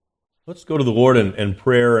Let's go to the Lord in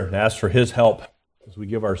prayer and ask for His help as we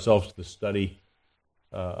give ourselves to the study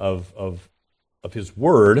of His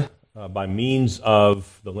Word by means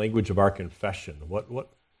of the language of our confession.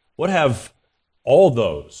 What have all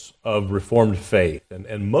those of Reformed faith,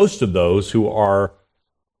 and most of those who are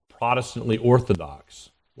Protestantly Orthodox,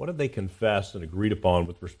 what have they confessed and agreed upon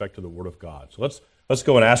with respect to the Word of God? So let's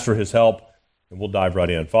go and ask for His help, and we'll dive right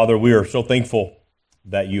in. Father, we are so thankful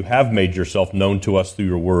that You have made Yourself known to us through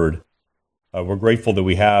Your Word. We're grateful that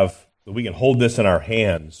we can hold this in our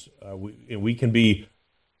hands. We can be,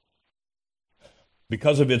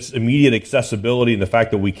 because of its immediate accessibility and the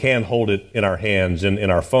fact that we can hold it in our hands,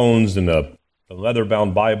 in our phones, in a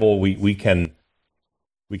leather-bound Bible, we can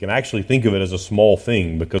actually think of it as a small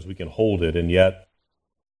thing because we can hold it, and yet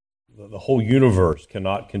the whole universe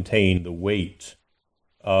cannot contain the weight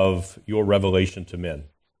of Your revelation to men.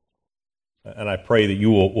 And I pray that You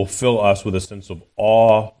will fill us with a sense of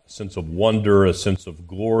awe, a sense of wonder, a sense of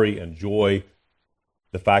glory and joy,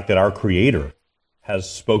 the fact that our Creator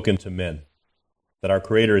has spoken to men, that our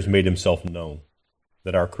Creator has made Himself known,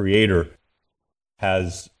 that our Creator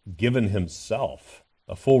has given Himself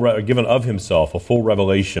given of Himself a full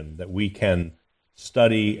revelation that we can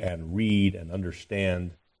study and read and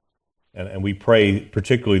understand. And we pray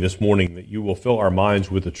particularly this morning that You will fill our minds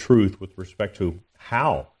with the truth with respect to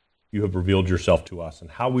how You have revealed Yourself to us and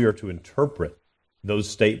how we are to interpret those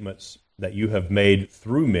statements that You have made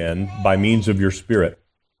through men by means of Your Spirit.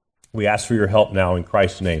 We ask for Your help now in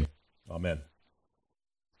Christ's name. Amen.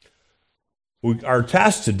 Our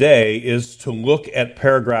task today is to look at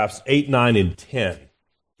paragraphs 8, 9, and 10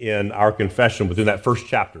 in our confession within that first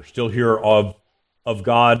chapter, still here of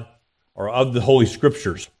God or of the Holy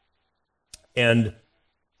Scriptures. And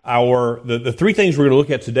the three things we're going to look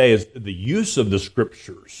at today is the use of the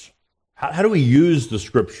Scriptures. How do we use the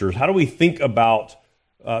Scriptures? How do we think about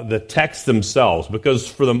the texts themselves? Because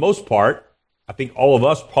for the most part, I think all of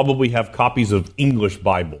us probably have copies of English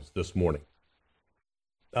Bibles this morning.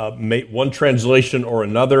 One translation or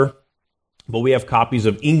another, but we have copies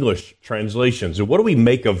of English translations. And what do we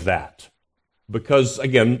make of that? Because,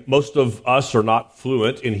 again, most of us are not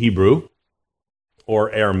fluent in Hebrew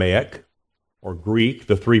or Aramaic or Greek,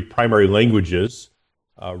 the three primary languages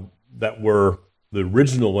that were the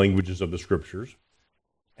original languages of the Scriptures.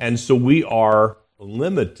 And so we are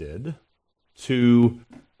limited to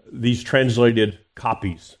these translated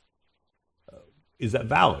copies. Is that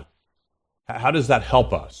valid? How does that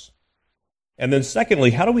help us? And then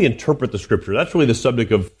secondly, how do we interpret the Scripture? That's really the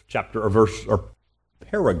subject of chapter or verse or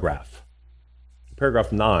paragraph.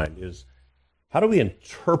 Paragraph 9 is, how do we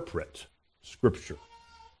interpret Scripture?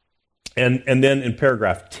 And then in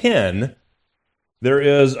paragraph 10, there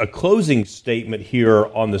is a closing statement here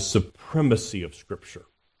on the supremacy of Scripture.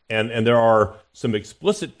 And there are some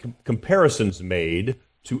explicit comparisons made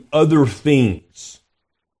to other things.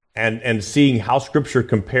 And seeing how Scripture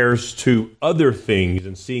compares to other things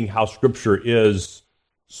and seeing how Scripture is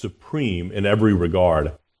supreme in every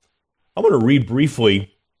regard. I'm going to read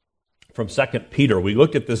briefly from 2 Peter. We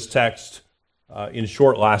looked at this text in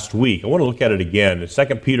short last week. I want to look at it again. In 2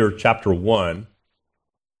 Peter chapter 1,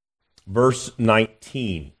 verse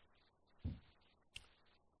 19.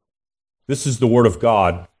 This is the Word of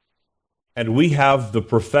God, and we have the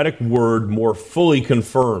prophetic word more fully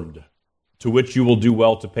confirmed, to which you will do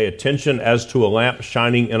well to pay attention as to a lamp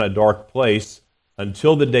shining in a dark place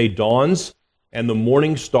until the day dawns and the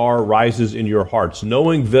morning star rises in your hearts,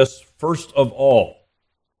 knowing this first of all,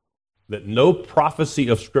 that no prophecy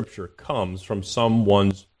of Scripture comes from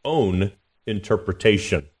someone's own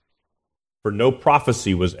interpretation. For no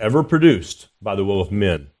prophecy was ever produced by the will of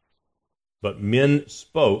men, but men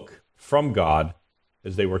spoke from God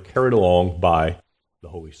as they were carried along by the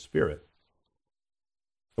Holy Spirit.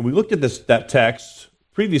 And we looked at that text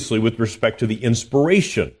previously with respect to the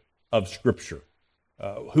inspiration of Scripture.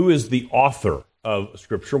 Who is the author of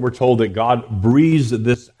Scripture? We're told that God breathes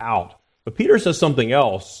this out. But Peter says something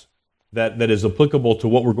else that is applicable to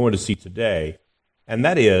what we're going to see today, and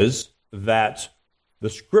that is that the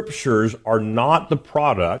Scriptures are not the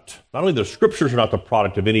product, not only the Scriptures are not the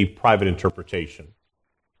product of any private interpretation,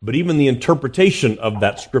 but even the interpretation of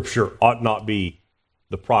that Scripture ought not be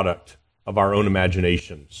the product of our own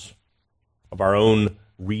imaginations, of our own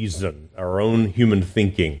reason, our own human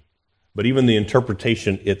thinking. But even the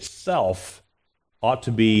interpretation itself ought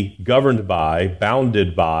to be governed by,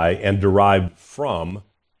 bounded by, and derived from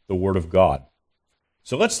the Word of God.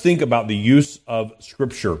 So let's think about the use of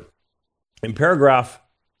Scripture. In paragraph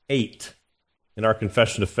 8 in our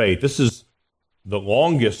Confession of Faith, this is the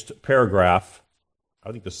longest paragraph,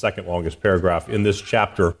 I think the second longest paragraph in this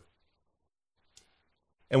chapter.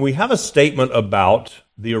 And we have a statement about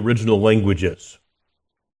the original languages.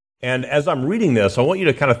 And as I'm reading this, I want you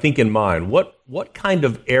to kind of think in mind, what kind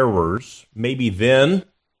of errors, maybe then,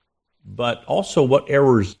 but also what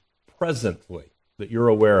errors presently that you're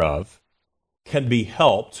aware of, can be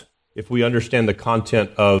helped if we understand the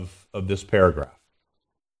content of this paragraph.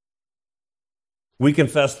 We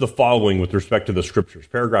confess the following with respect to the Scriptures.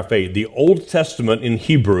 Paragraph 8, the Old Testament in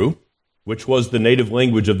Hebrew, which was the native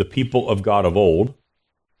language of the people of God of old,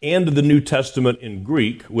 and the New Testament in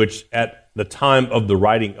Greek, which at the time of the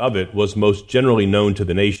writing of it was most generally known to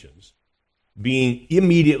the nations, being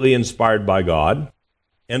immediately inspired by God,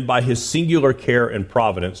 and by his singular care and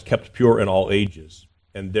providence kept pure in all ages,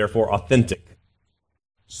 and therefore authentic.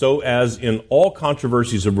 So as in all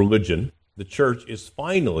controversies of religion, the church is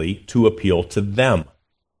finally to appeal to them.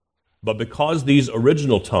 But because these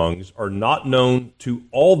original tongues are not known to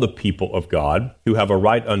all the people of God who have a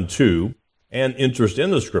right unto and interest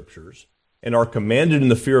in the Scriptures, and are commanded in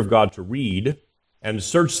the fear of God to read and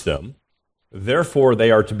search them, therefore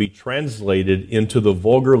they are to be translated into the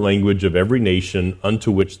vulgar language of every nation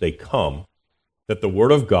unto which they come, that the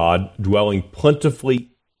word of God, dwelling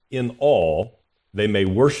plentifully in all, they may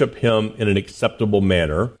worship him in an acceptable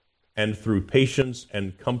manner, and through patience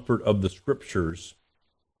and comfort of the Scriptures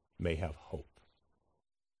may have hope.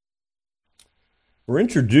 We're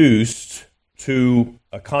introduced to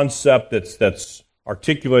a concept that's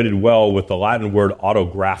articulated well with the Latin word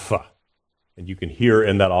autographa. And you can hear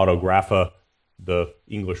in that autographa, the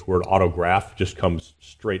English word autograph just comes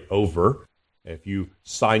straight over. If you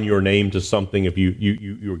sign your name to something, if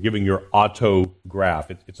you're giving your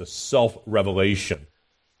autograph, it's a self-revelation.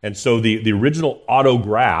 And so the original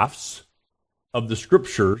autographs of the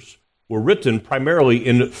Scriptures were written primarily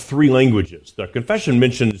in three languages. The confession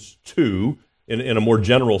mentions two in a more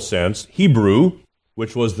general sense: Hebrew,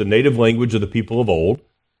 which was the native language of the people of old.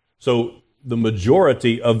 So the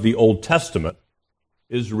majority of the Old Testament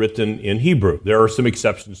is written in Hebrew. There are some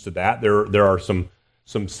exceptions to that. There are some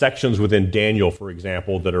sections within Daniel, for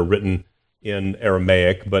example, that are written in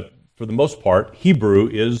Aramaic, but for the most part, Hebrew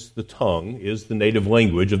is the tongue, is the native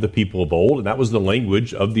language of the people of old, and that was the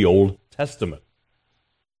language of the Old Testament.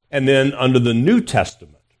 And then under the New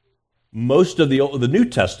Testament, most of the New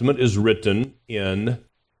Testament is written in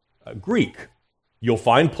Greek. You'll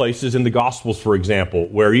find places in the Gospels, for example,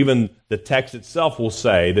 where even the text itself will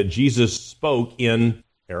say that Jesus spoke in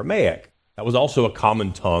Aramaic. That was also a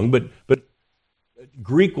common tongue, but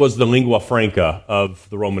Greek was the lingua franca of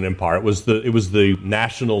the Roman Empire. It was the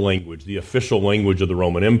national language, the official language of the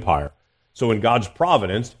Roman Empire. So in God's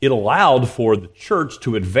providence, it allowed for the church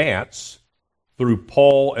to advance through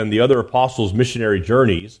Paul and the other apostles' missionary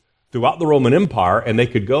journeys throughout the Roman Empire, and they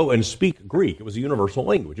could go and speak Greek. It was a universal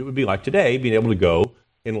language. It would be like today, being able to go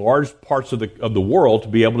in large parts of the world to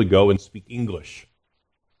be able to go and speak English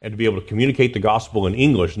and to be able to communicate the gospel in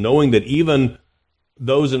English, knowing that even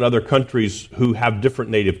those in other countries who have different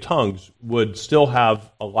native tongues would still have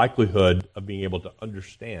a likelihood of being able to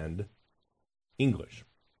understand English.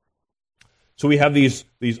 So we have these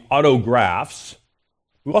autographs.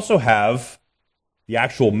 We also have the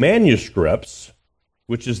actual manuscripts,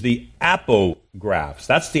 which is the apographs.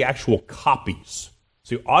 That's the actual copies.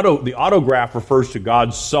 See, the autograph refers to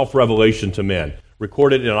God's self-revelation to men,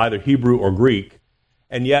 recorded in either Hebrew or Greek.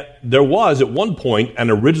 And yet there was at one point an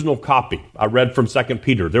original copy. I read from 2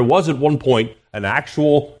 Peter. There was at one point an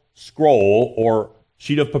actual scroll or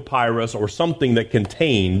sheet of papyrus or something that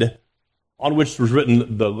contained, on which was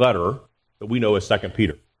written the letter that we know as 2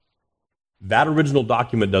 Peter. That original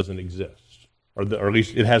document doesn't exist, or at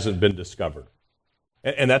least it hasn't been discovered.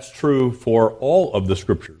 And that's true for all of the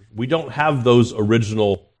Scriptures. We don't have those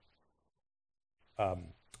original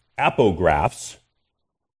apographs.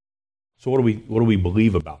 So what do we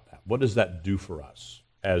believe about that? What does that do for us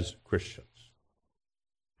as Christians?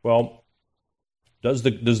 Well, does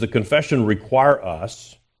the confession require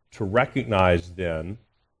us to recognize then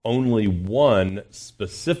only one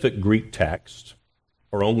specific Greek text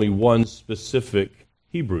or only one specific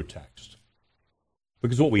Hebrew text?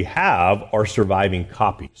 Because what we have are surviving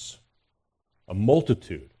copies, a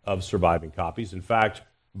multitude of surviving copies. In fact,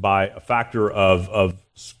 by a factor of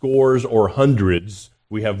scores or hundreds,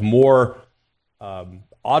 we have more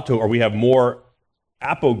we have more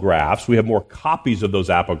apographs, we have more copies of those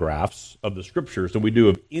apographs of the Scriptures than we do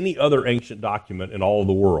of any other ancient document in all of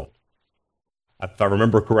the world. If I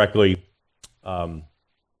remember correctly, McDowell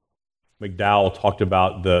talked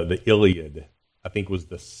about the Iliad. I think was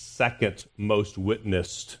the second most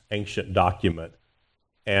witnessed ancient document,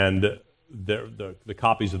 and the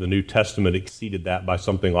copies of the New Testament exceeded that by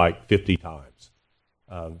something like 50 times.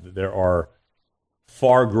 There are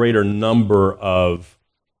far greater number of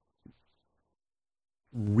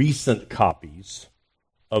recent copies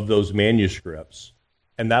of those manuscripts,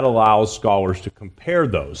 and that allows scholars to compare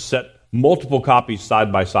those, set multiple copies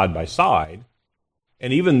side by side,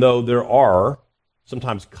 and even though there are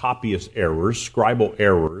sometimes copyist errors, scribal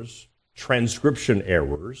errors, transcription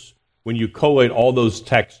errors, when you collate all those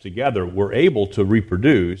texts together, we're able to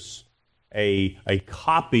reproduce a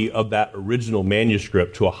copy of that original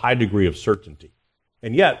manuscript to a high degree of certainty.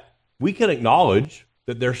 And yet, we can acknowledge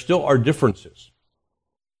that there still are differences.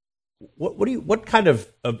 What kind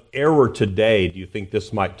of error today do you think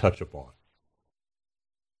this might touch upon?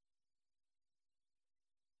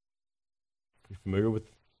 You familiar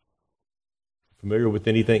with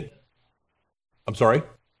anything? I'm sorry?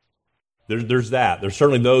 There's that. There's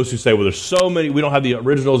certainly those who say, well, there's so many, we don't have the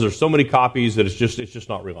originals, there's so many copies that it's just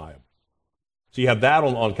not reliable. So you have that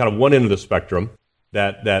on kind of one end of the spectrum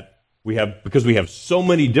that we have, because we have so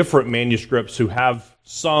many different manuscripts who have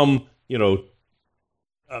some,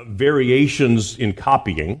 variations in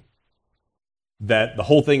copying, that the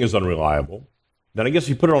whole thing is unreliable. Then I guess if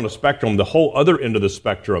you put it on a spectrum, the whole other end of the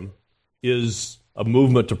spectrum is a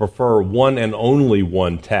movement to prefer one and only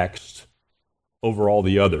one text over all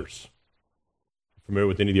the others. Familiar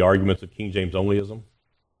with any of the arguments of King James onlyism?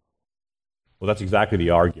 Well, that's exactly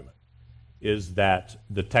the argument, is that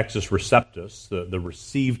the Textus Receptus, the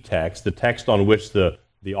received text, the text on which the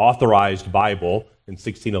authorized Bible in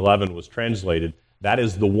 1611 was translated, that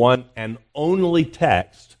is the one and only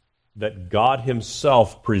text that God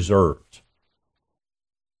himself preserved.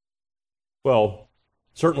 Well,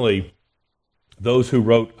 certainly those who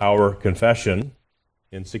wrote our confession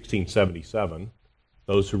in 1677,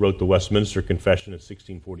 those who wrote the Westminster Confession in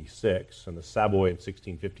 1646, and the Savoy in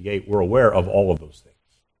 1658 were aware of all of those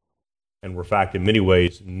things, and were, in fact, in many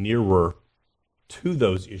ways nearer to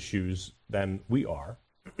those issues than we are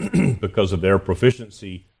because of their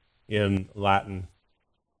proficiency in Latin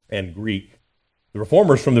and Greek. The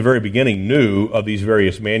Reformers from the very beginning knew of these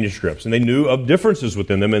various manuscripts, and they knew of differences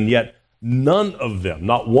within them, and yet none of them,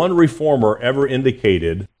 not one Reformer, ever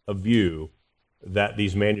indicated a view that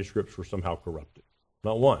these manuscripts were somehow corrupted.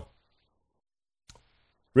 Not one.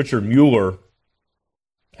 Richard Mueller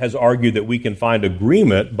has argued that we can find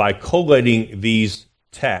agreement by collating these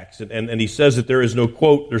texts, and he says that there is no,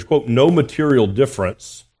 quote, there's, quote, no material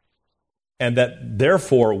difference, and that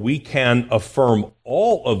therefore we can affirm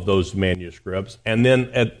all of those manuscripts, and then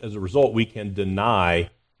as a result we can deny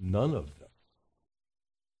none of them.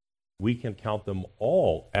 We can count them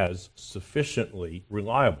all as sufficiently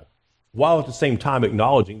reliable, while at the same time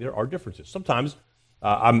acknowledging there are differences. Sometimes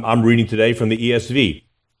I'm reading today from the ESV,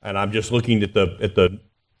 and I'm just looking at the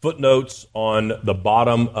footnotes on the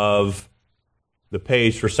bottom of the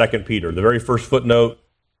page for 2 Peter. The very first footnote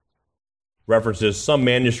references some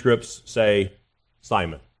manuscripts say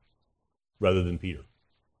Simon rather than Peter.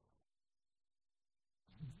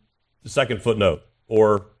 The second footnote,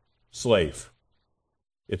 or slave.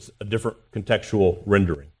 It's a different contextual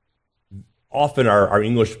rendering. Often our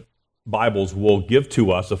English Bibles will give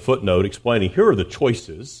to us a footnote explaining here are the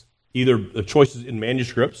choices, either the choices in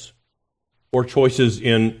manuscripts or choices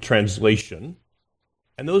in translation,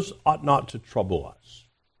 and those ought not to trouble us.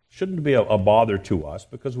 Shouldn't be a bother to us,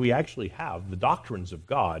 because we actually have the doctrines of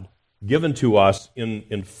God given to us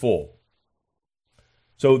in full.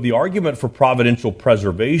 So the argument for providential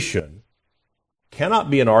preservation cannot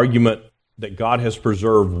be an argument that God has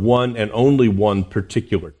preserved one and only one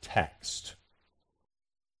particular text.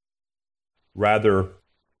 Rather,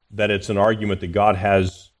 that it's an argument that God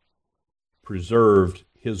has preserved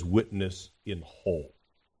his witness in whole,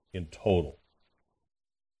 in total.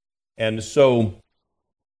 And so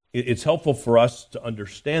it's helpful for us to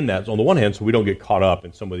understand that, on the one hand, so we don't get caught up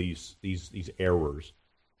in some of these errors.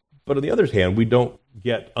 But on the other hand, we don't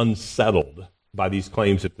get unsettled by these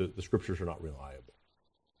claims that the scriptures are not reliable.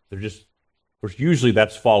 They're just, of course, usually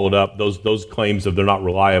that's followed up, those claims of they're not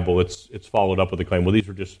reliable, it's followed up with the claim, well, these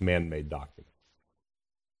are just man-made documents.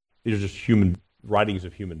 These are just human writings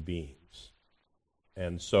of human beings.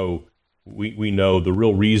 And so we know the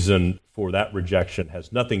real reason for that rejection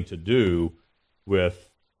has nothing to do with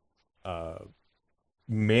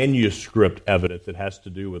manuscript evidence. It has to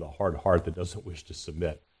do with a hard heart that doesn't wish to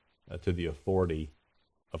submit to the authority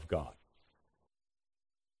of God.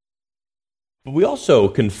 But we also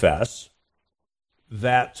confess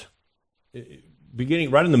that,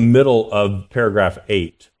 beginning right in the middle of paragraph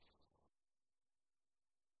 8,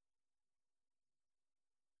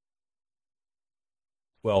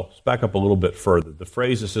 well, let's back up a little bit further. The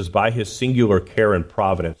phrase that says, by his singular care and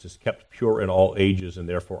providence is kept pure in all ages and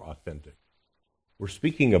therefore authentic. We're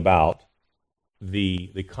speaking about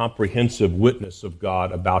the comprehensive witness of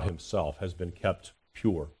God about himself has been kept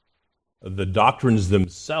pure. The doctrines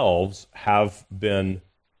themselves have been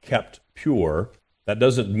kept pure. That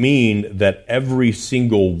doesn't mean that every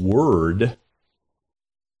single word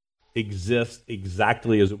exists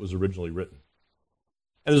exactly as it was originally written.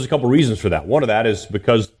 And there's a couple reasons for that. One of that is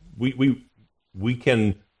because we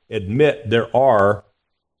can admit there are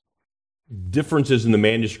differences in the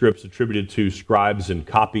manuscripts attributed to scribes and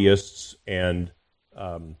copyists and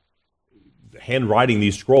handwriting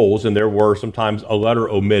these scrolls, and there were sometimes a letter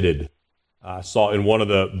omitted. I saw in one of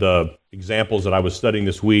the examples that I was studying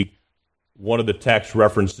this week, one of the texts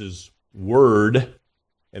references word,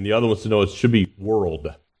 and the other wants to know it should be world.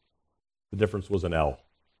 The difference was an L.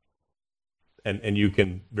 And you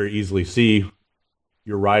can very easily see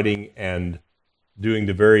you're writing and doing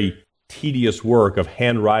the very tedious work of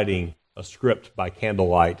handwriting a script by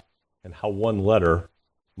candlelight and how one letter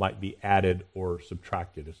might be added or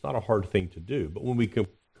subtracted. It's not a hard thing to do, but when we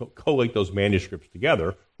collate those manuscripts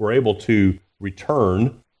together, we're able to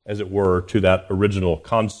return, as it were, to that original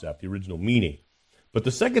concept, the original meaning. But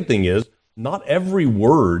the second thing is, not every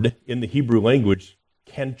word in the Hebrew language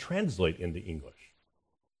can translate into English.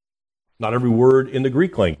 Not every word in the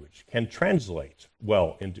Greek language can translate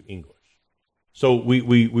well into English. So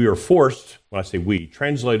we are forced, when I say we,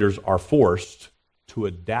 translators are forced to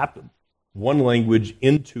adapt one language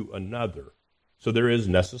into another. So there is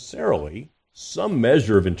necessarily some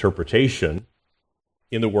measure of interpretation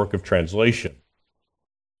in the work of translation.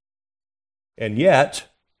 And yet,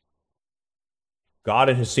 God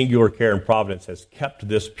in his singular care and providence has kept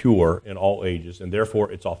this pure in all ages, and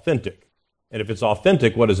therefore it's authentic. And if it's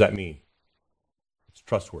authentic, what does that mean? It's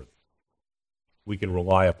trustworthy. We can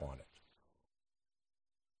rely upon it.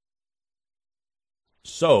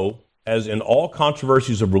 So, as in all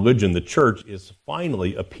controversies of religion, the church is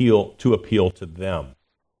finally appeal to them.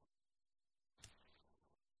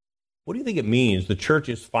 What do you think it means the church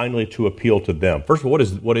is finally to appeal to them? First of all,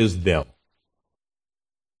 what is them?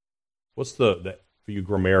 What's the for you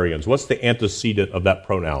grammarians, what's the antecedent of that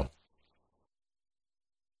pronoun?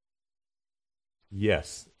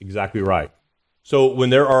 Yes, exactly right. So when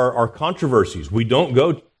there are controversies, we don't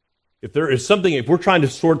go, if we're trying to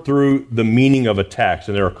sort through the meaning of a text,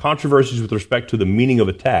 and there are controversies with respect to the meaning of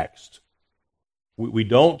a text, we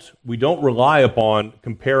don't rely upon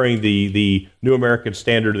comparing the New American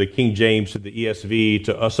Standard, the King James, to the ESV,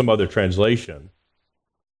 to some other translation.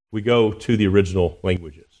 We go to the original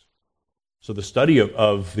languages. So the study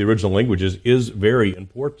of the original languages is very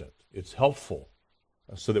important. It's helpful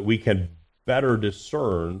so that we can better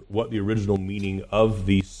discern what the original meaning of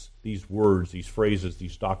these words, these phrases,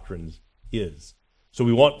 these doctrines is. So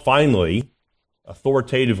we want, finally,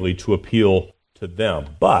 authoritatively to appeal to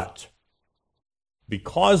them. But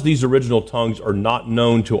because these original tongues are not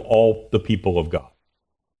known to all the people of God,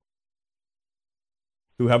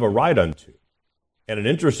 who have a right unto and an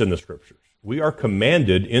interest in the Scriptures, we are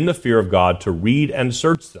commanded in the fear of God to read and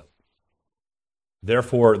search them.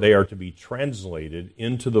 Therefore, they are to be translated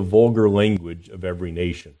into the vulgar language of every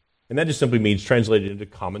nation. And that just simply means translated into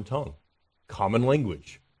common tongue, common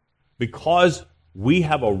language. Because we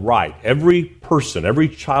have a right, every person, every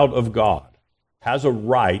child of God has a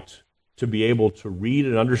right to be able to read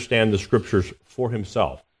and understand the Scriptures for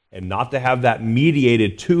himself, and not to have that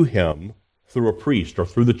mediated to him through a priest or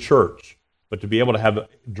through the church, but to be able to have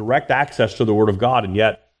direct access to the Word of God. And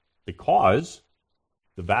yet, because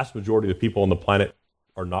the vast majority of the people on the planet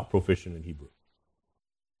are not proficient in Hebrew,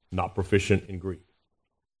 not proficient in Greek,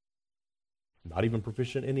 not even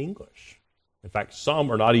proficient in English. In fact,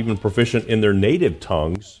 some are not even proficient in their native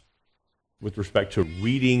tongues with respect to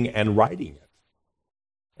reading and writing it.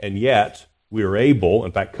 And yet, we are able,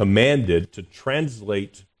 in fact, commanded to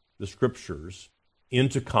translate the Scriptures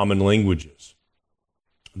into common languages,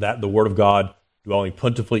 that the Word of God, dwelling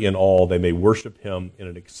plentifully in all, they may worship Him in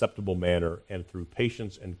an acceptable manner, and through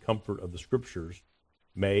patience and comfort of the Scriptures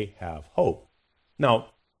may have hope. Now,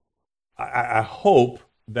 I hope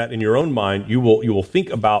that in your own mind you will think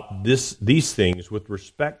about these things with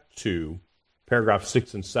respect to paragraph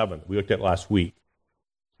 6 and 7 we looked at last week,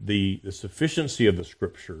 the sufficiency of the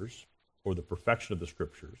Scriptures, or the perfection of the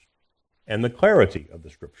Scriptures, and the clarity of the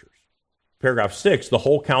Scriptures. Paragraph 6, the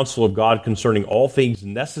whole counsel of God concerning all things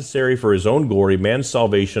necessary for his own glory, man's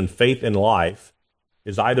salvation, faith, and life,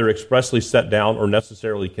 is either expressly set down or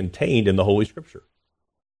necessarily contained in the Holy Scripture.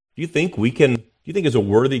 Do you think it's a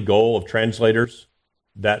worthy goal of translators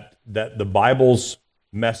that the Bible's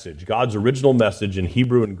message, God's original message in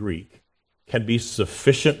Hebrew and Greek, can be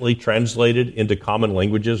sufficiently translated into common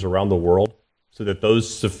languages around the world? so that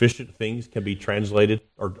those sufficient things can be translated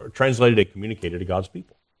or translated and communicated to God's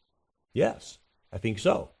people? Yes, I think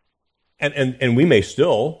so. And we may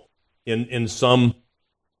still, in some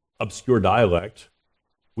obscure dialect,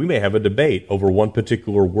 we may have a debate over one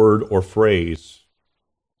particular word or phrase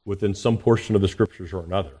within some portion of the Scriptures or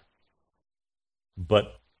another.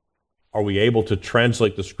 But are we able to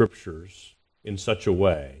translate the Scriptures in such a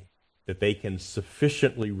way that they can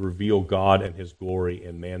sufficiently reveal God and His glory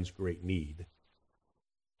and man's great need?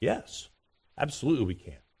 Yes, absolutely we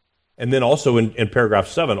can. And then also in paragraph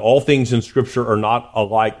 7, all things in Scripture are not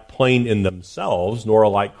alike plain in themselves, nor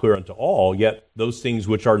alike clear unto all, yet those things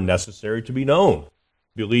which are necessary to be known,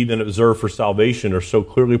 believed and observed for salvation, are so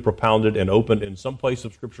clearly propounded and opened in some place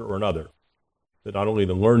of Scripture or another, that not only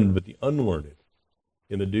the learned but the unlearned,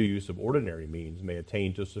 in the due use of ordinary means, may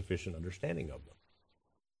attain to sufficient understanding of them.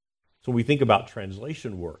 So when we think about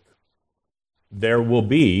translation work, there will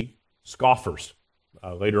be scoffers.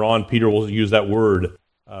 Later on, Peter will use that word.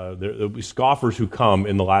 There will be scoffers who come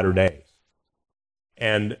in the latter days,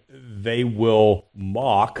 and they will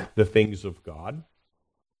mock the things of God,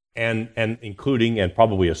 and including and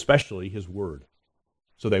probably especially His Word.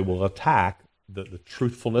 So they will attack the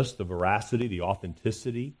truthfulness, the veracity, the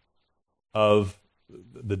authenticity of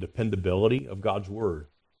the dependability of God's Word.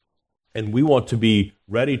 And we want to be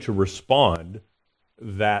ready to respond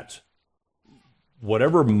that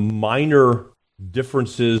whatever minor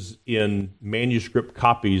differences in manuscript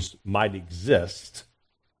copies might exist,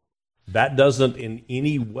 that doesn't in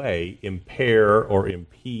any way impair or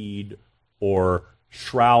impede or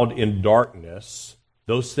shroud in darkness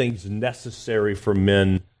those things necessary for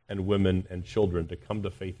men and women and children to come to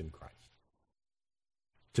faith in Christ,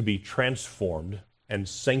 to be transformed and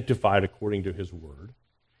sanctified according to His Word,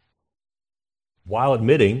 while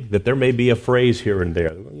admitting that there may be a phrase here and there.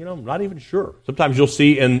 I'm not even sure. Sometimes you'll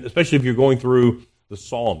see, and especially if you're going through the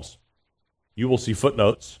Psalms, you will see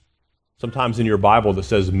footnotes sometimes in your Bible that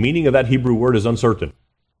says, meaning of that Hebrew word is uncertain.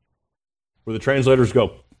 Where the translators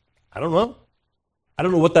go, I don't know. I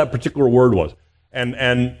don't know what that particular word was.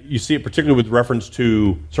 And you see it particularly with reference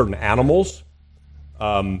to certain animals.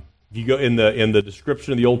 If you go in the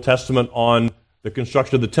description of the Old Testament on the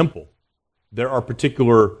construction of the temple, there are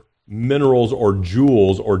particular minerals or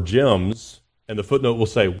jewels or gems, and the footnote will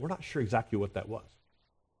say, we're not sure exactly what that was.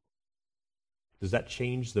 Does that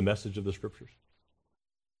change the message of the Scriptures?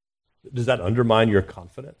 Does that undermine your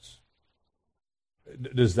confidence?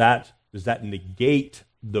 Does that negate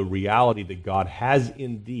the reality that God has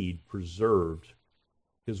indeed preserved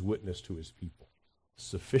His witness to His people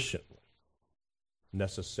sufficiently,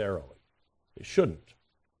 necessarily? It shouldn't.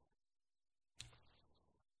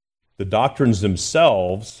 The doctrines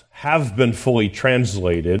themselves have been fully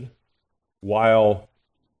translated, while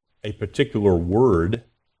a particular word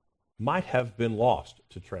might have been lost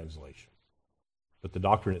to translation. But the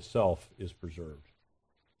doctrine itself is preserved.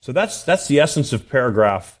 So that's the essence of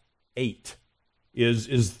paragraph 8, is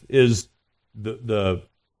the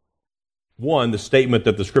one, the statement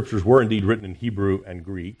that the Scriptures were indeed written in Hebrew and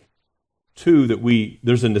Greek. 2, that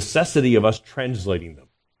there's a necessity of us translating them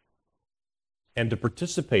and to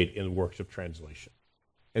participate in works of translation.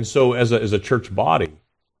 And so as a church body,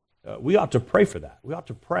 we ought to pray for that. We ought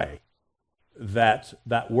to pray that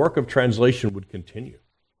work of translation would continue.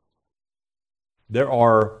 There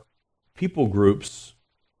are people groups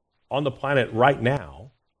on the planet right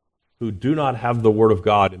now who do not have the Word of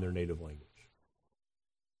God in their native language.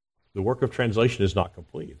 The work of translation is not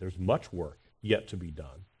complete. There's much work yet to be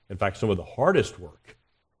done. In fact, some of the hardest work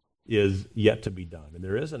is yet to be done. And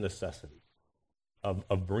there is a necessity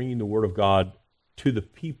of bringing the Word of God to the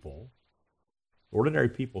people, ordinary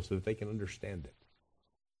people, so that they can understand it.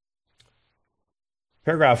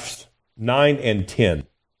 Paragraphs 9 and 10.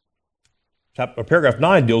 Paragraph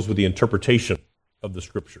 9 deals with the interpretation of the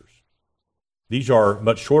Scriptures. These are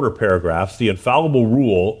much shorter paragraphs. The infallible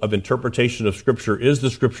rule of interpretation of Scripture is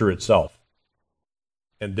the Scripture itself.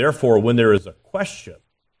 And therefore, when there is a question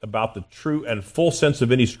about the true and full sense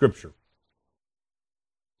of any Scripture,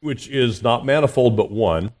 which is not manifold but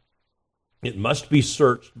one, it must be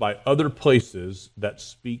searched by other places that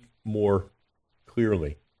speak more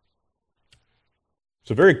clearly.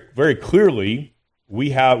 So very, very clearly,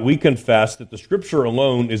 we confess that the Scripture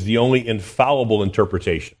alone is the only infallible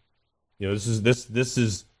interpretation. This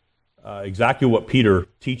is exactly what Peter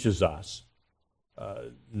teaches us.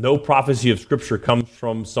 No prophecy of Scripture comes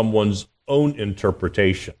from someone's own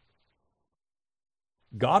interpretation.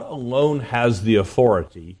 God alone has the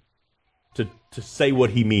authority to say what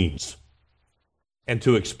He means and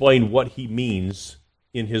to explain what He means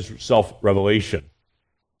in His self-revelation.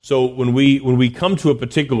 So when we come to a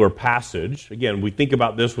particular passage, again, we think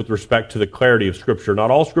about this with respect to the clarity of Scripture. Not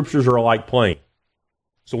all Scriptures are alike plain.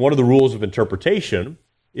 So one of the rules of interpretation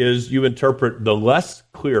is you interpret the less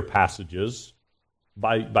clear passages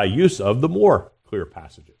by use of the more clear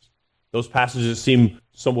passages. Those passages seem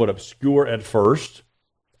somewhat obscure at first,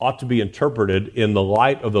 ought to be interpreted in the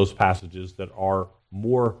light of those passages that are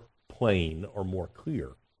more plain or more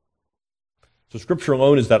clear. So Scripture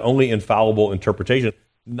alone is that only infallible interpretation,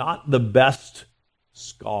 not the best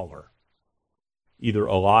scholar, either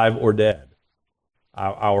alive or dead.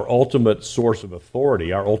 Our ultimate source of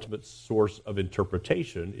authority, our ultimate source of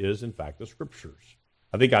interpretation is, in fact, the Scriptures.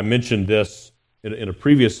 I think I mentioned this in a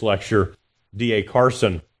previous lecture. D.A.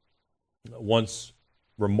 Carson once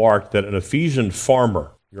remarked that an Ephesian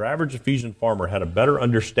farmer, your average Ephesian farmer, had a better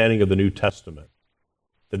understanding of the New Testament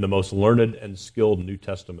than the most learned and skilled New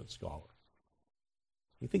Testament scholar.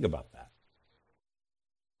 You think about that.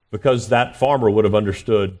 Because that farmer would have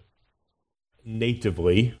understood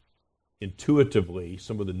natively, intuitively,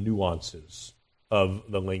 some of the nuances of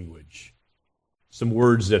the language. Some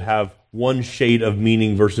words that have one shade of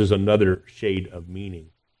meaning versus another shade of meaning.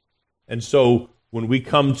 And so when we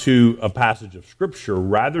come to a passage of Scripture,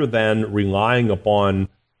 rather than relying upon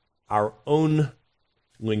our own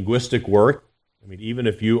linguistic work, I mean, even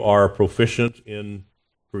if you are proficient in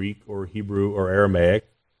Greek or Hebrew or Aramaic,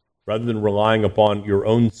 rather than relying upon your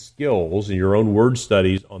own skills and your own word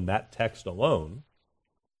studies on that text alone,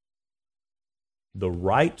 the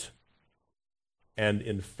right and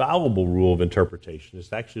infallible rule of interpretation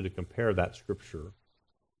is actually to compare that Scripture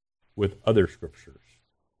with other Scriptures,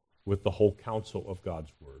 with the whole counsel of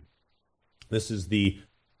God's Word. This is the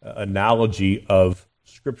analogy of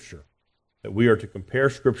Scripture, that we are to compare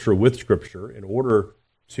Scripture with Scripture in order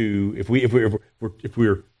to, if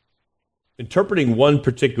we're interpreting one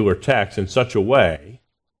particular text in such a way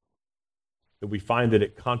that we find that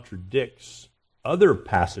it contradicts other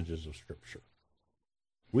passages of Scripture,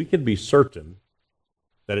 we can be certain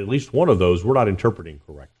that at least one of those we're not interpreting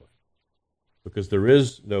correctly, because there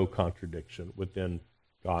is no contradiction within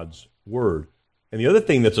God's Word. And the other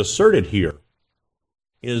thing that's asserted here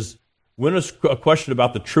is when a question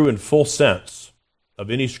about the true and full sense of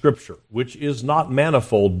any Scripture, which is not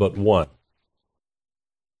manifold but one,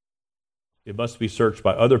 it must be searched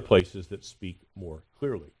by other places that speak more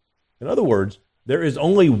clearly. In other words, there is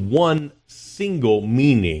only one single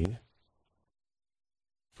meaning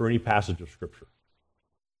for any passage of Scripture.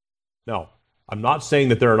 Now, I'm not saying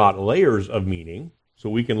that there are not layers of meaning. So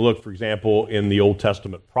we can look, for example, in the Old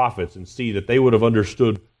Testament prophets and see that they would have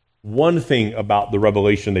understood one thing about the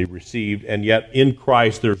revelation they received, and yet in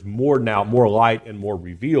Christ there's more light and more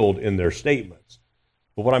revealed in their statements.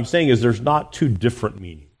 But what I'm saying is there's not two different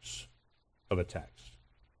meanings of a text.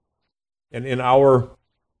 And in our,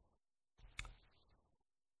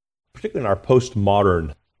 particularly in our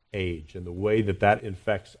postmodern age and the way that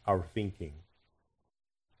infects our thinking,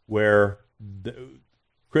 where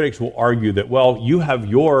critics will argue that, well, you have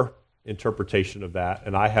your interpretation of that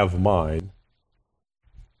and I have mine,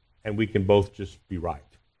 and we can both just be right.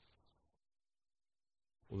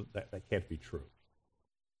 Well, that can't be true.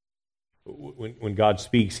 When God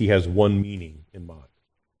speaks, He has one meaning in mind.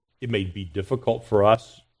 It may be difficult for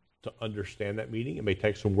us to understand that meaning. It may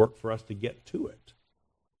take some work for us to get to it.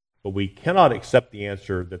 But we cannot accept the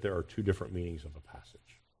answer that there are two different meanings of a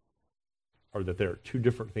passage, or that there are two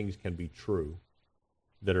different things can be true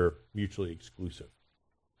that are mutually exclusive.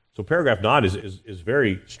 So paragraph 9 is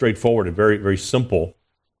very straightforward and very, very simple,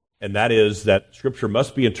 and that is that Scripture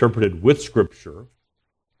must be interpreted with Scripture,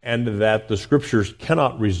 and that the Scriptures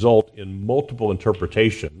cannot result in multiple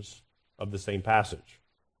interpretations of the same passage.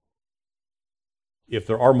 If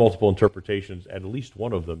there are multiple interpretations, at least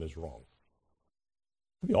one of them is wrong.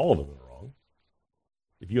 Maybe all of them are wrong.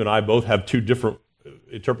 If you and I both have two different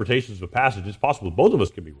interpretations of a passage, it's possible both of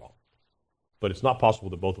us can be wrong. But it's not possible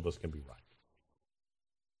that both of us can be right.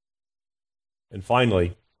 And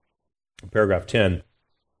finally, in paragraph 10,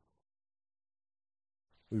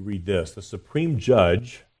 we read this: the supreme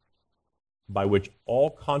judge by which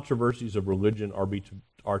all controversies of religion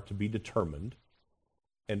are to be determined,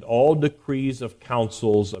 and all decrees of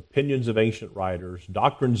councils, opinions of ancient writers,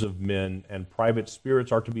 doctrines of men, and private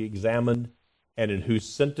spirits are to be examined, and in whose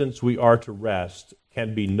sentence we are to rest,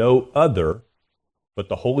 can be no other but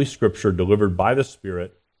the Holy Scripture delivered by the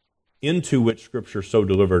Spirit, into which Scripture so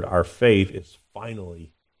delivered our faith is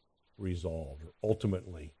finally resolved, or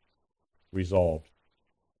ultimately resolved.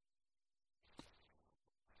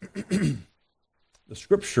 The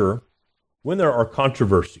Scripture, when there are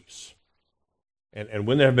controversies, and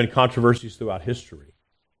when there have been controversies throughout history,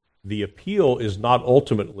 the appeal is not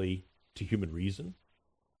ultimately to human reason.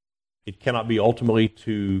 It cannot be ultimately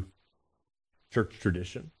to church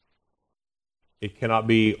tradition. It cannot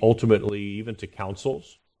be ultimately even to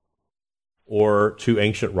councils or to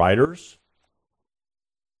ancient writers.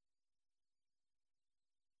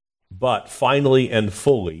 But finally and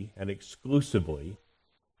fully and exclusively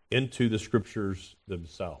into the Scriptures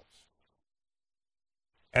themselves.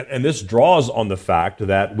 And this draws on the fact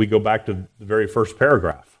that we go back to the very first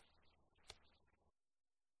paragraph.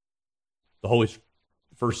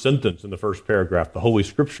 First sentence in the first paragraph, the Holy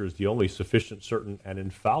Scripture is the only sufficient, certain, and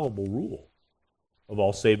infallible rule of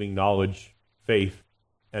all saving knowledge, faith,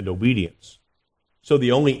 and obedience. So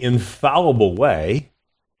the only infallible way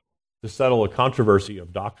to settle a controversy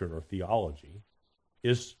of doctrine or theology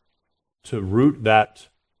is to root that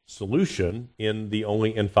solution in the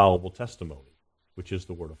only infallible testimony, which is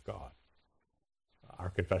the Word of God. Our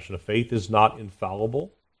confession of faith is not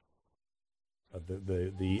infallible.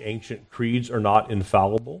 The ancient creeds are not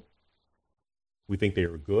infallible. We think they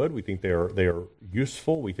are good. We think they are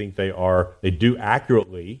useful. We think they do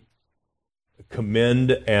accurately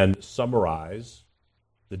commend and summarize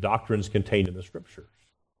the doctrines contained in the Scriptures.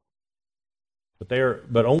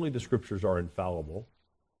 But only the Scriptures are infallible.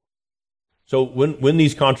 So when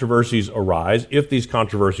these controversies arise, if these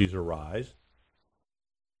controversies arise,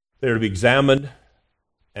 they are to be examined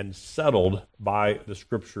and settled by the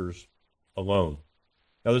Scriptures alone.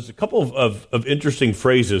 Now, there's a couple of interesting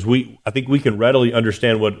phrases. I think we can readily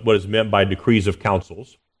understand what is meant by decrees of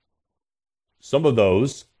councils. Some of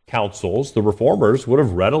those councils, the Reformers would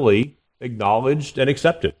have readily acknowledged and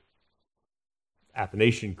accepted.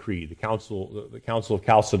 Athanasian Creed, the Council of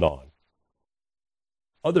Chalcedon.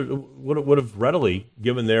 Others would have readily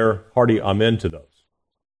given their hearty amen to those.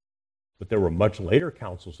 But there were much later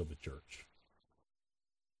councils of the church.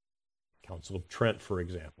 Council of Trent, for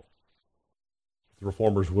example. The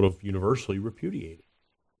Reformers would have universally repudiated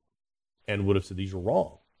and would have said these are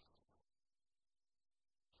wrong.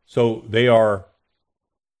 So they're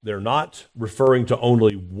not referring to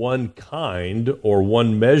only one kind or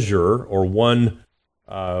one measure or one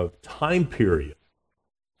time period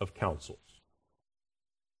of councils,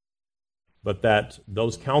 but that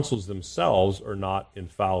those councils themselves are not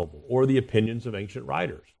infallible, or the opinions of ancient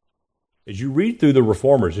writers. As you read through the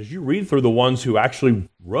Reformers, as you read through the ones who actually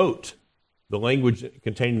wrote the language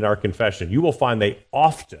contained in our confession, you will find they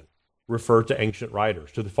often refer to ancient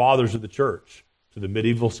writers, to the fathers of the church, to the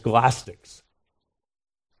medieval scholastics.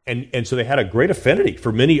 And so they had a great affinity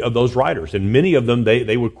for many of those writers, and many of them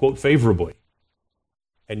they would quote favorably.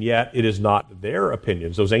 And yet it is not their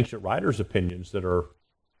opinions, those ancient writers' opinions, that are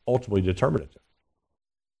ultimately determinative.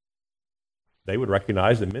 They would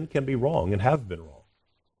recognize that men can be wrong and have been wrong.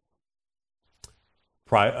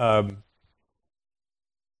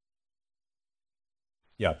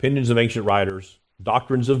 Opinions of ancient writers,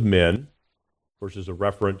 doctrines of men, of course, is a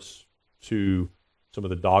reference to some of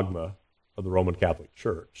the dogma of the Roman Catholic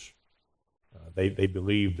Church. They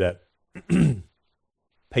believed that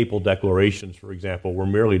papal declarations, for example, were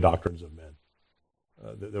merely doctrines of men.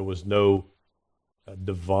 There was no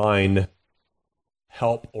divine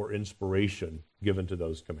help or inspiration given to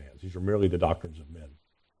those commands. These are merely the doctrines of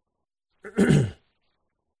men.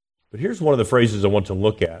 But here's one of the phrases I want to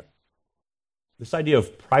look at. This idea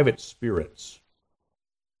of private spirits.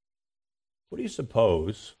 What do you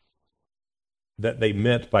suppose that they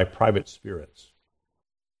meant by private spirits?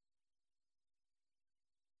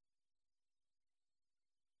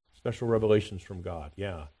 Special revelations from God.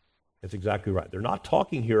 Yeah, that's exactly right. They're not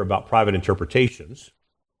talking here about private interpretations.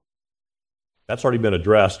 That's already been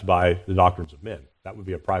addressed by the doctrines of men. That would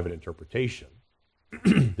be a private interpretation.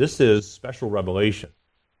 This is special revelation.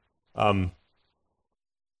 For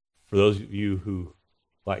those of you who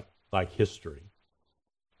like history,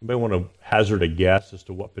 anybody want to hazard a guess as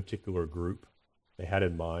to what particular group they had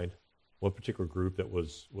in mind? What particular group that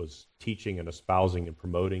was teaching and espousing and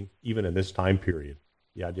promoting, even in this time period,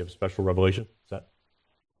 the idea of special revelation? Is that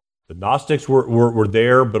the Gnostics were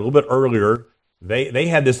there, but a little bit earlier, they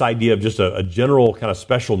had this idea of just a general kind of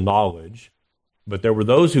special knowledge, but there were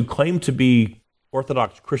those who claimed to be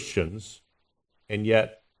Orthodox Christians and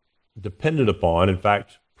yet depended upon, in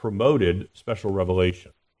fact, promoted special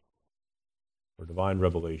revelation or divine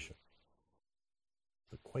revelation.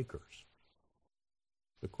 The Quakers.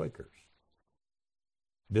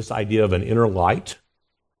 This idea of an inner light,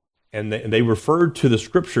 and they referred to the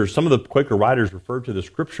Scriptures, some of the Quaker writers referred to the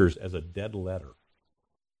Scriptures as a dead letter,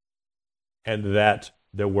 and that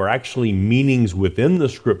there were actually meanings within the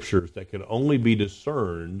Scriptures that could only be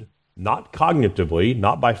discerned not cognitively,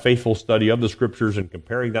 not by faithful study of the Scriptures and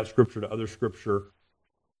comparing that Scripture to other Scripture,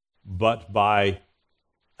 but by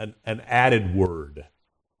an added word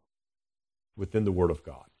within the Word of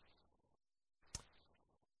God.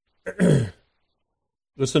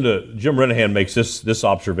 Listen to Jim Renahan makes this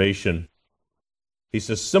observation. He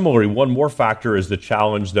says, similarly, one more factor is the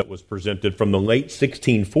challenge that was presented from the late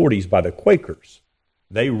 1640s by the Quakers.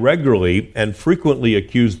 They regularly and frequently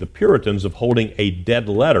accused the Puritans of holding a dead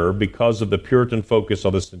letter because of the Puritan focus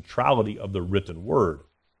on the centrality of the written word.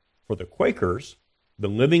 For the Quakers, the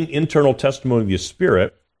living internal testimony of the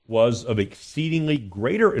Spirit was of exceedingly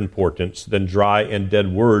greater importance than dry and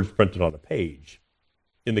dead words printed on a page.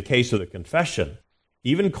 In the case of the confession,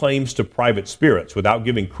 even claims to private spirits, without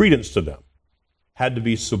giving credence to them, had to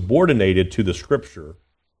be subordinated to the Scripture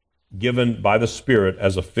given by the Spirit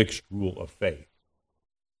as a fixed rule of faith.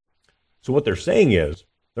 So what they're saying is,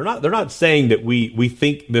 they're not saying that we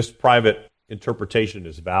think this private interpretation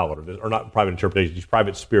is valid, or not private interpretation, these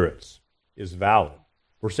private spirits is valid.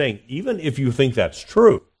 We're saying even if you think that's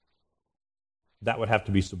true, that would have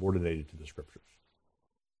to be subordinated to the Scriptures.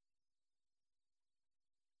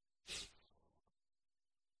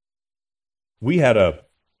 I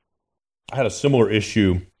had a similar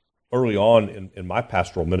issue early on in my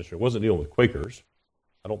pastoral ministry. It wasn't dealing with Quakers.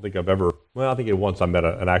 I don't think I think once I met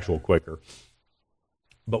an actual Quaker.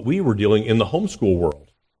 But we were dealing in the homeschool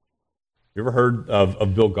world. You ever heard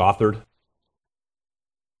of Bill Gothard?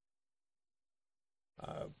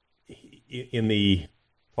 In the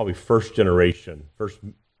probably first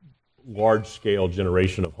large-scale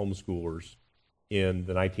generation of homeschoolers in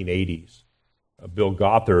the 1980s, Bill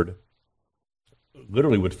Gothard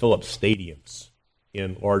literally would fill up stadiums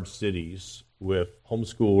in large cities with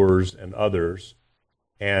homeschoolers and others,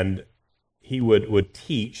 and he would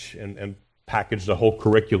teach and package the whole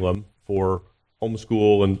curriculum for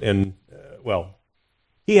homeschool, and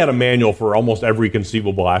he had a manual for almost every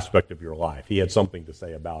conceivable aspect of your life. He had something to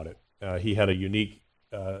say about it. He had a unique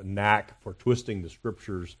knack for twisting the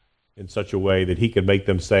Scriptures in such a way that he could make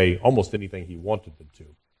them say almost anything he wanted them to.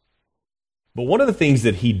 But one of the things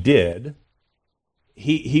that he did,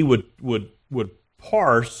 he would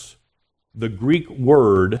parse the Greek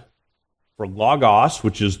word for logos,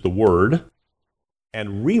 which is the word,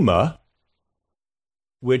 and rhema,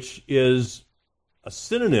 which is a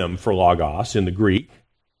synonym for logos in the Greek,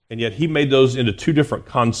 and yet he made those into two different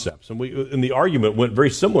concepts. And the argument went very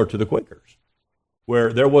similar to the Quakers,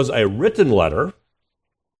 where there was a written letter,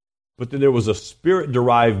 but then there was a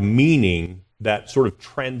Spirit-derived meaning that sort of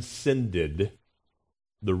transcended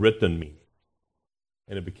the written meaning.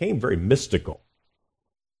 And it became very mystical.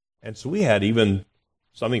 And so we had even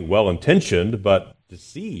something well-intentioned but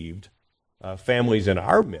deceived families in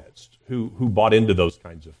our midst who bought into those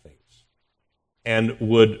kinds of things and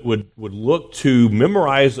would look to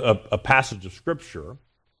memorize a passage of Scripture,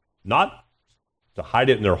 not to hide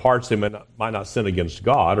it in their hearts they might not sin against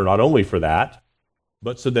God, or not only for that,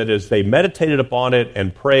 but so that as they meditated upon it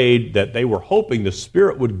and prayed, that they were hoping the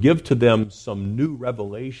Spirit would give to them some new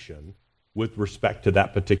revelation with respect to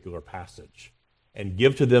that particular passage and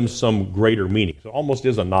give to them some greater meaning. So it almost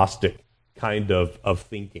is a Gnostic kind of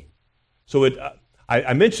thinking. So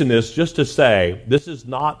I mention this just to say this is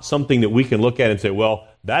not something that we can look at and say, well,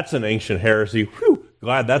 that's an ancient heresy. Whew,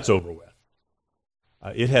 glad that's over with.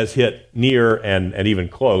 It has hit near and even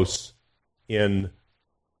close in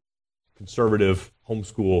conservative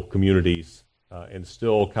homeschool communities and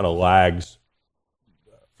still kind of lags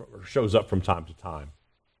or shows up from time to time.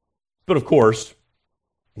 But of course,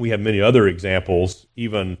 we have many other examples,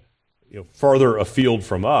 even further afield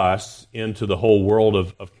from us into the whole world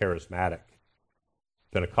of charismatic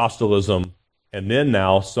Pentecostalism, and then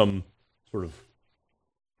now some sort of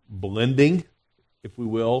blending, if we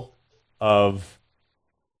will, of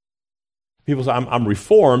people say, I'm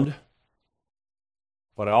Reformed,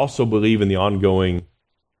 but I also believe in the ongoing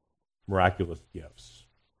miraculous gifts.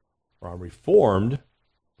 Or I'm Reformed,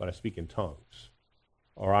 but I speak in tongues.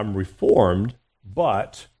 Or I'm Reformed,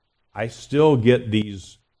 but I still get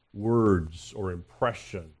these words or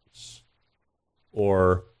impressions,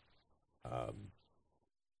 or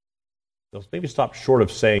they'll maybe stop short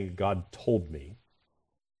of saying God told me,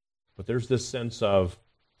 but there's this sense of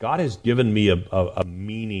God has given me a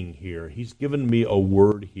meaning here. He's given me a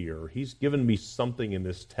word here. He's given me something in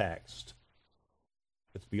this text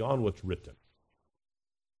that's beyond what's written.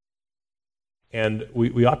 And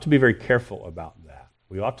we ought to be very careful about that.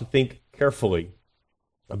 We ought to think carefully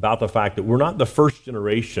about the fact that we're not the first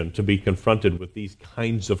generation to be confronted with these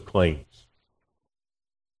kinds of claims.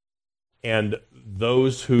 And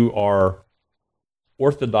those who are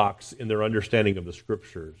orthodox in their understanding of the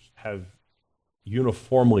Scriptures have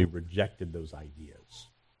uniformly rejected those ideas.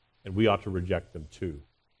 And we ought to reject them too.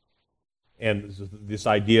 And this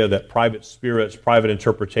idea that private spirits, private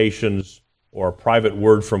interpretations, or a private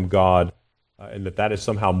word from God, and that is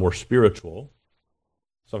somehow more spiritual,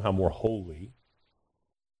 somehow more holy,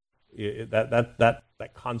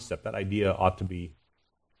 that concept, that idea ought to be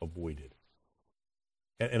avoided.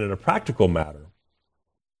 And in a practical matter,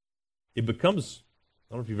 it becomes,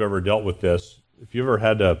 I don't know if you've ever dealt with this, if you ever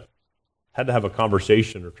had to have a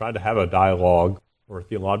conversation or tried to have a dialogue or a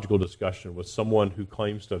theological discussion with someone who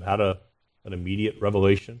claims to have had an immediate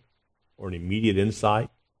revelation or an immediate insight,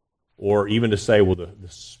 or even to say, well, the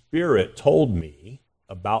Spirit told me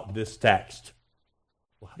about this text.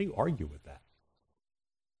 Well, how do you argue with that?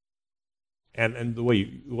 And the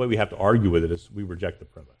way we have to argue with it is we reject the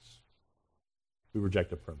premise. We reject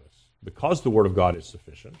the premise. Because the Word of God is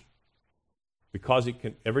sufficient, because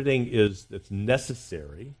everything that's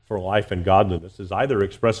necessary for life and godliness is either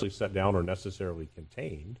expressly set down or necessarily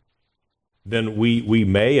contained, then we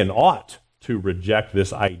may and ought to reject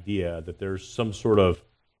this idea that there's some sort of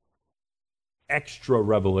extra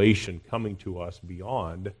revelation coming to us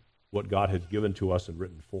beyond what God has given to us in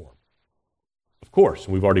written form. Of course,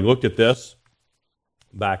 and we've already looked at this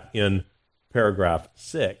back in paragraph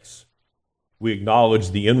 6, we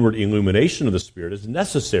acknowledge the inward illumination of the Spirit is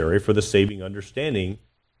necessary for the saving understanding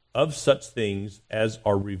of such things as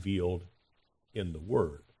are revealed in the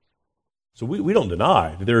Word. So we don't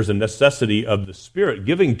deny that there is a necessity of the Spirit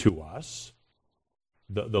giving to us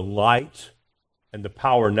the light and the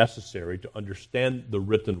power necessary to understand the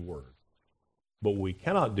written Word. But what we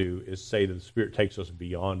cannot do is say that the Spirit takes us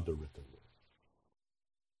beyond the written Word.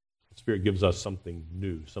 The Spirit gives us something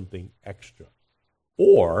new, something extra.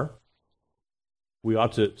 Or we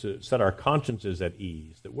ought to set our consciences at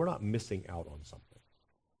ease that we're not missing out on something.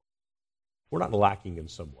 We're not lacking in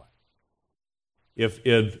some way. If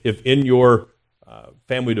in your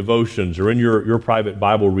family devotions or in your private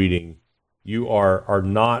Bible reading, you are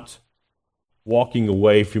not walking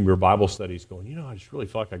away from your Bible studies going, I just really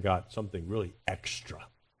feel like I got something really extra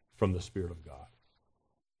from the Spirit of God.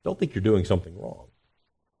 Don't think you're doing something wrong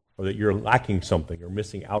or that you're lacking something or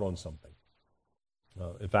missing out on something.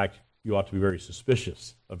 In fact, you ought to be very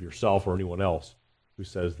suspicious of yourself or anyone else who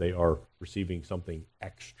says they are receiving something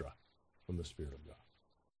extra from the Spirit of God.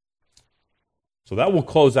 So that will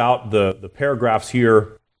close out the paragraphs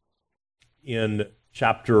here in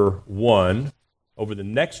chapter 1. Over the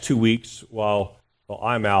next 2 weeks, while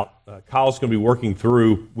I'm out, Kyle's going to be working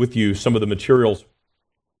through with you some of the materials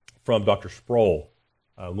from Dr. Sproul,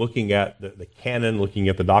 looking at the canon, looking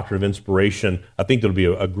at the doctrine of inspiration. I think that'll be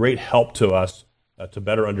a great help to us to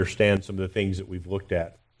better understand some of the things that we've looked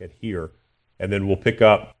at here. And then we'll pick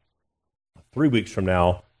up 3 weeks from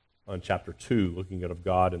now on chapter 2, looking at of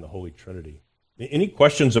God and the Holy Trinity. Any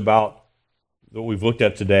questions about what we've looked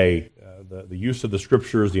at today, the use of the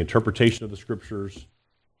Scriptures, the interpretation of the Scriptures,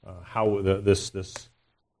 how the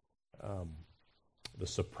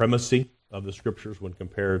supremacy of the Scriptures when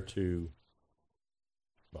compared to,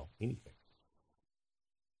 anything?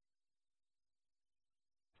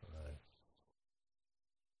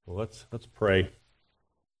 Well, let's pray.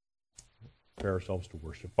 Prepare ourselves to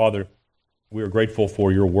worship. Father, we are grateful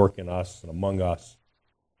for your work in us and among us.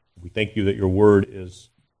 We thank you that your word is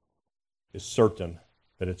certain,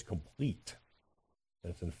 that it's complete, that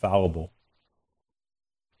it's infallible.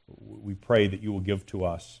 We pray that you will give to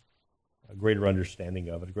us a greater understanding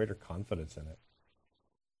of it, a greater confidence in it,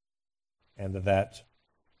 and that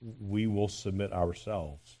we will submit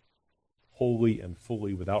ourselves wholly and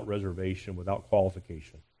fully, without reservation, without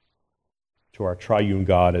qualification, to our triune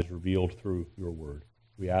God as revealed through your word.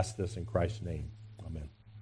 We ask this in Christ's name.